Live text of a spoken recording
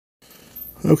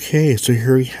Okay, so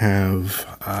here we have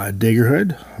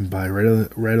Daggerhood by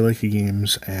Red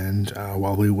Games and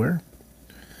While We Were.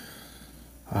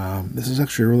 This is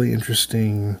actually a really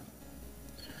interesting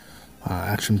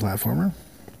action platformer.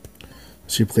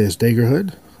 So you play as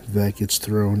Daggerhood that gets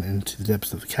thrown into the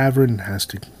depths of the cavern and has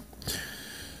to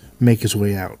make his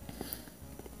way out.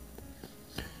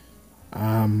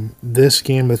 This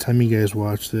game, by the time you guys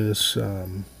watch this,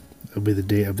 it'll be the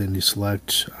day of the Indie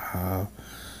Select,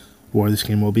 where this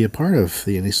game will be a part of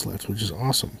the Indie Select, which is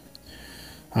awesome.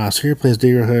 So here plays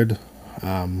Daggerhood.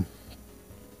 You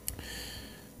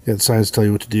got the signs to tell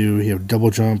you what to do. You have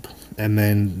double jump, and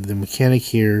then the mechanic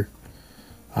here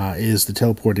is the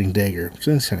teleporting dagger, which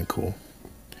is kind of cool.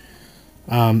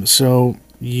 So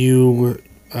you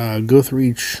go through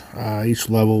each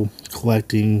level,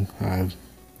 collecting.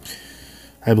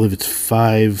 I believe it's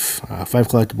five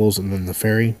collectibles, and then the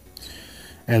fairy.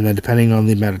 And then depending on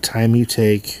the amount of time you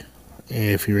take,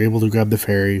 if you're able to grab the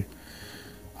fairy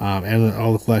and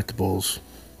all the collectibles,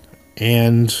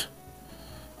 and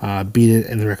beat it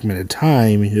in the recommended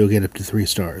time, you'll get up to 3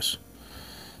 stars.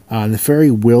 The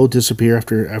fairy will disappear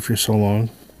after so long,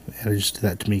 and it just did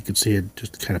that to me. You could see it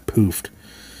just kind of poofed.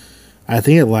 I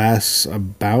think it lasts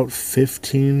about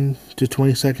 15 to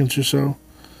 20 seconds or so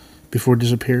before it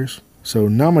disappears, so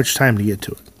not much time to get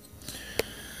to it.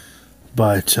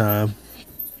 But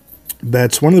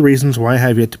that's one of the reasons why I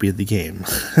have yet to beat the game.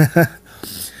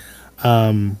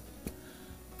 I'm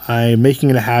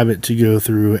making it a habit to go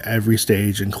through every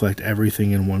stage and collect everything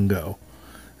in one go.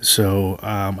 So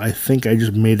I think I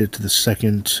just made it to the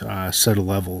second set of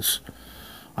levels.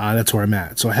 That's where I'm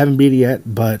at. So I haven't beat it yet,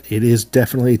 but it is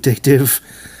definitely addictive,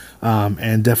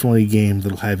 and definitely a game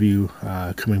that'll have you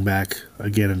coming back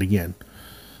again and again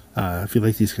if you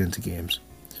like these kinds of games.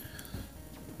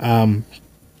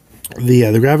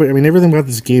 The graphic, I mean, everything about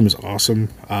this game is awesome.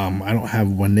 I don't have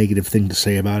one negative thing to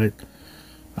say about it.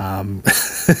 Yeah,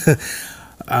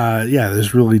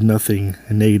 there's really nothing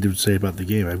negative to say about the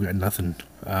game. I've got nothing.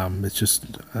 It's just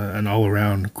an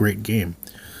all-around great game.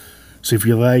 So if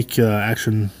you like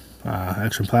action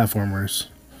platformers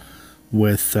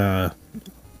with the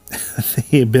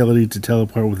ability to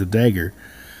teleport with a dagger,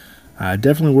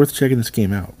 definitely worth checking this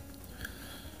game out.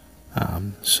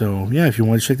 So yeah, if you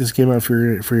want to check this game out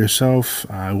for yourself,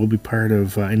 we'll be part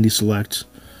of Indie Select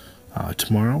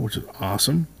tomorrow, which is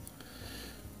awesome.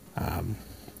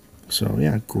 So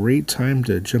yeah, great time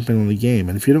to jump in on the game.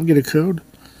 And if you don't get a code,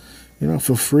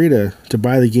 feel free to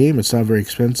buy the game. It's not very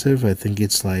expensive. I think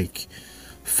it's like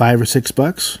 $5 or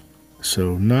 $6,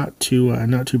 so not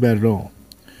too bad at all.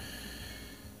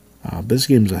 This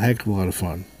game's a heck of a lot of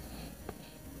fun.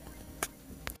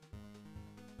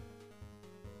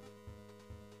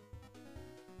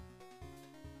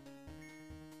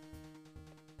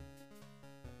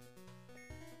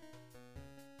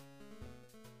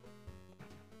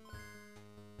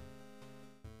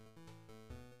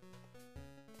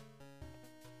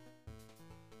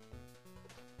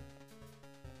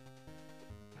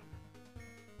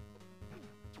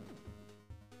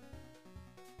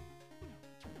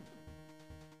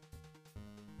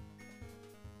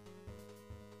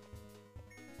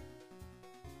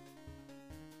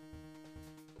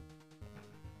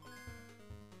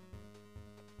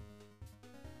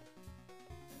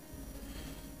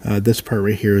 This part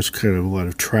right here is kind of a lot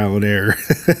of trial and error,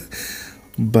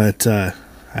 but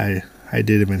I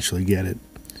did eventually get it.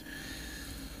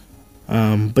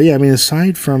 But yeah, I mean,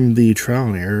 aside from the trial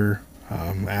and error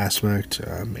aspect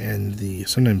and the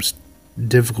sometimes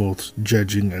difficult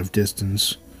judging of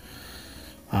distance,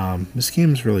 this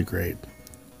game is really great.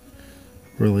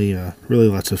 Really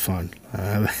lots of fun.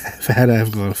 I've had a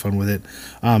lot of fun with it.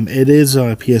 It is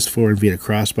PS4 and Vita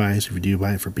cross-buy, so if you do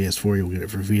buy it for PS4, you'll get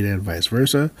it for Vita and vice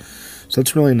versa. So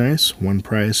that's really nice. One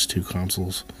price, 2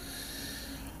 consoles.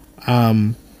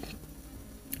 The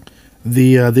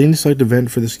Indie Select event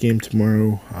for this game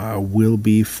tomorrow will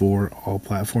be for all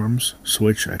platforms: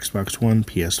 Switch, Xbox One,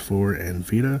 PS4, and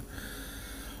Vita.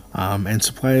 And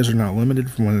supplies are not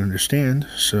limited, from what I understand.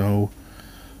 So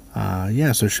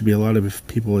yeah, so there should be a lot of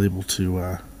people able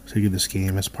to get this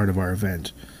game as part of our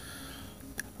event.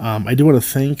 I do want to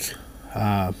thank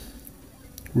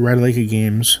Red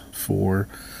Games for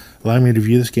allowing me to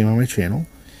view this game on my channel,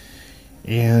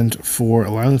 and for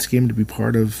allowing this game to be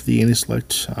part of the Indie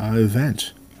Select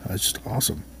event. It's just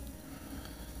awesome.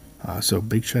 So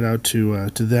big shout out to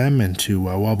them and to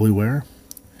Wobblyware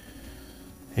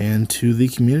and to the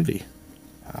community.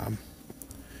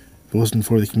 If it wasn't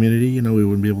for the community, we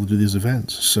wouldn't be able to do these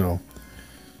events. So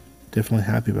definitely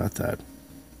happy about that.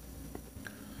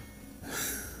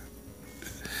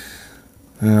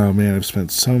 Oh man, I've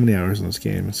spent so many hours in this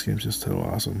game. This game's just so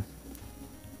awesome.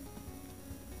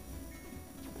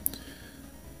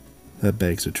 That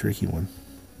bag's a tricky one.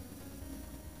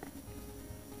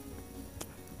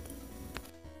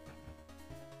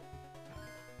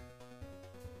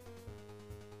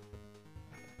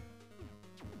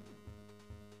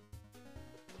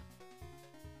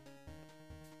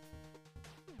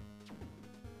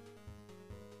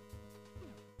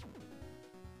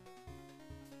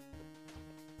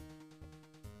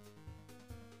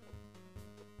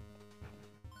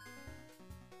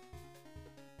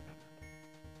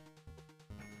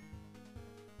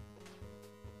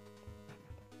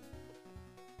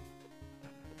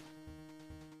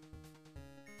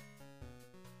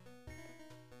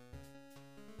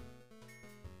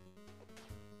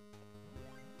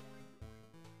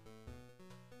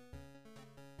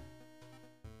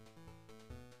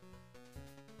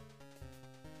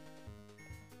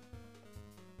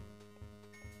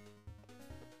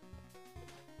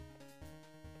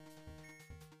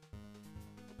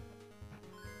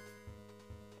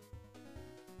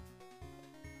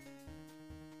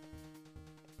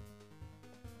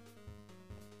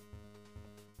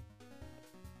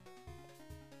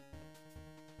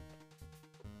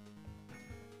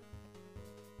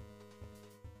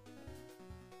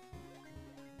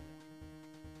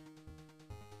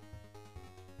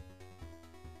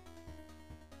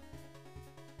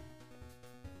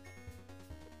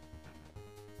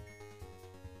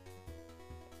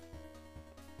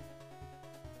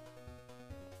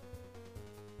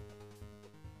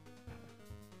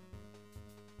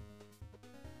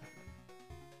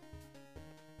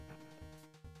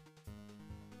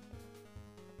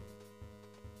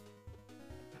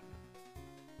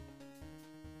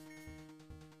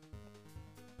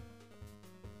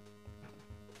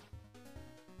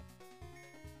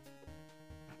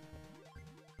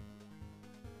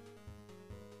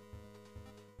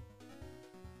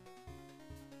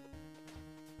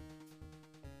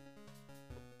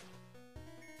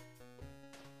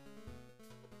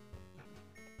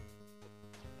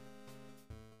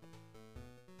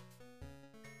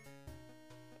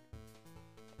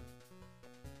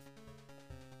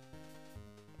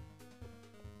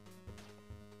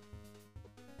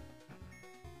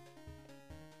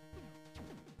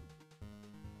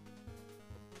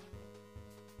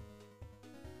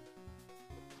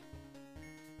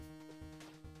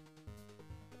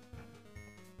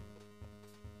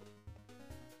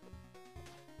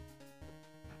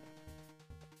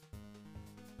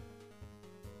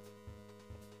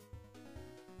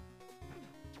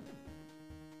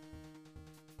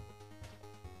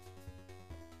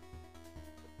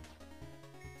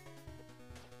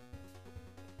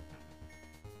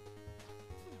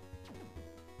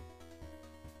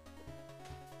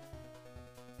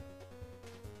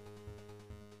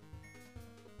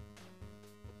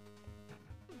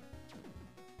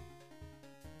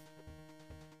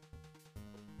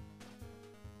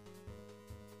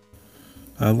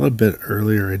 A little bit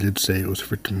earlier, I did say it was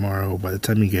for tomorrow. By the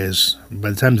time this is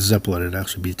uploaded, it'll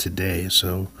actually be today.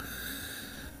 So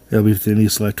it'll be the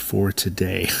Indie Select for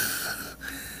today,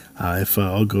 if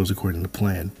all goes according to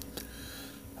plan.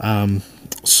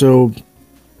 So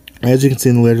as you can see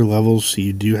in the later levels,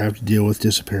 you do have to deal with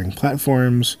disappearing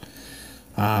platforms.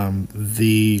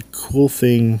 The cool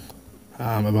thing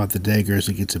about the dagger is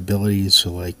it gets abilities.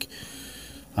 So like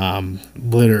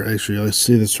actually, let's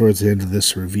see this towards the end of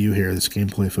this review here, this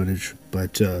gameplay footage.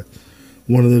 But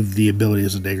one of the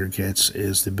abilities the dagger gets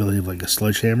is the ability of like a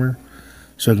sledgehammer,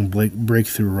 so I can break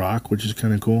through rock, which is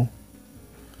kind of cool.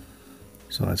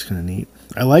 So that's kind of neat.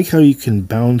 I like how you can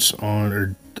bounce on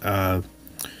or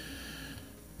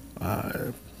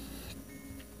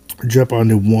jump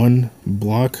onto one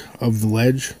block of the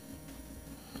ledge,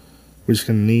 which is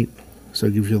kind of neat. So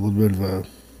it gives you a little bit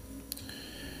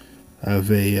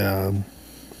of a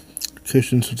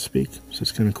cushion, so to speak. So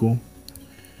it's kind of cool.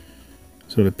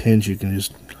 So to pinch, you can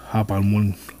just hop on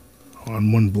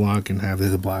one block and have the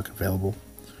other block available,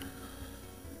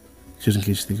 just in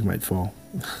case you think you might fall.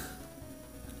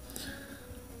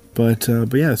 But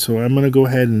yeah, so I'm gonna go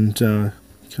ahead and kind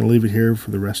of leave it here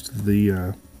for the rest of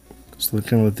the just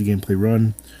kind of let the gameplay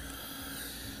run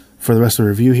for the rest of the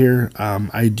review here.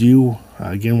 I do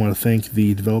again want to thank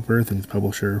the developer, thank the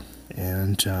publisher,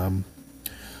 and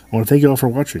I want to thank you all for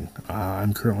watching.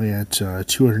 I'm currently at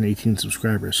 218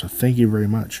 subscribers, so thank you very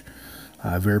much.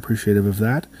 Very appreciative of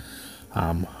that.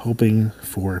 Hoping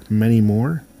for many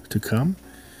more to come,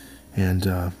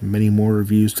 and many more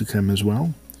reviews to come as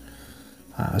well.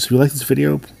 So if you like this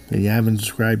video and you haven't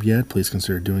subscribed yet, please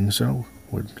consider doing so.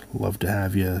 Would love to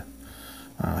have you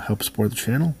help support the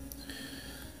channel.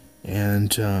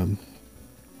 And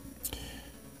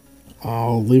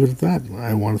I'll leave it at that.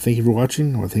 I want to thank you for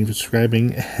watching. I want to thank you for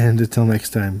subscribing. And until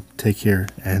next time, take care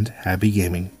and happy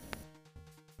gaming.